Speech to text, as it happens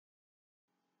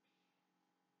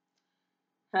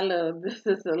Hello, this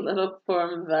is a little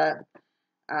poem that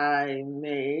I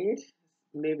made.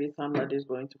 Maybe somebody's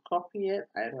going to copy it.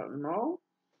 I don't know.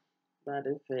 But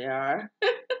if they are,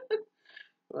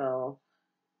 well,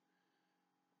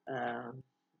 um,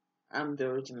 I'm the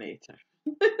originator.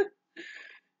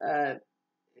 Uh,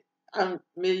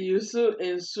 may use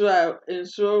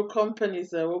insure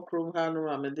companies that work from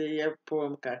Hanuma, the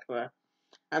poem kakra.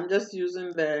 I'm just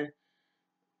using the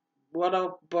water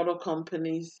bottle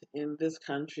companies in this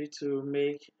country to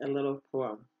make a little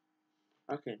poem.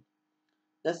 Okay.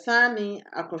 The Sani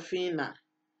Aquafina,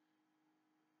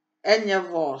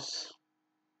 Enya Voss.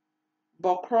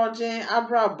 Bɔkorɔgyen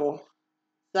abrabɔ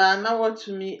saa na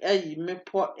watumi ayi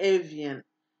mmepɔ avian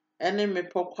ne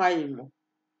mmepɔ kwae mu.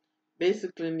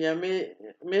 Basically, nea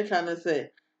meka ne sɛ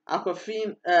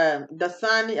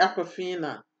Dasani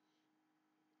Aquafina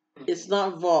is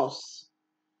not Voss.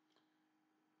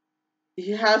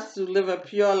 He has to live a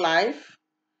pure life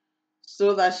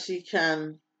so that she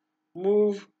can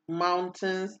move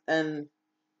mountains and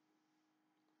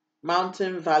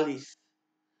mountain valleys.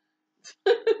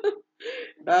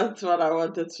 That's what I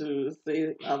wanted to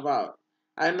say about.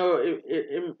 I know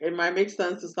it might make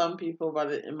sense to some people,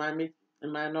 but it might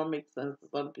not make sense to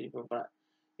some people. But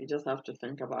you just have to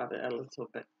think about it a little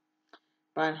bit.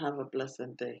 Bye and have a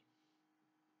blessed day.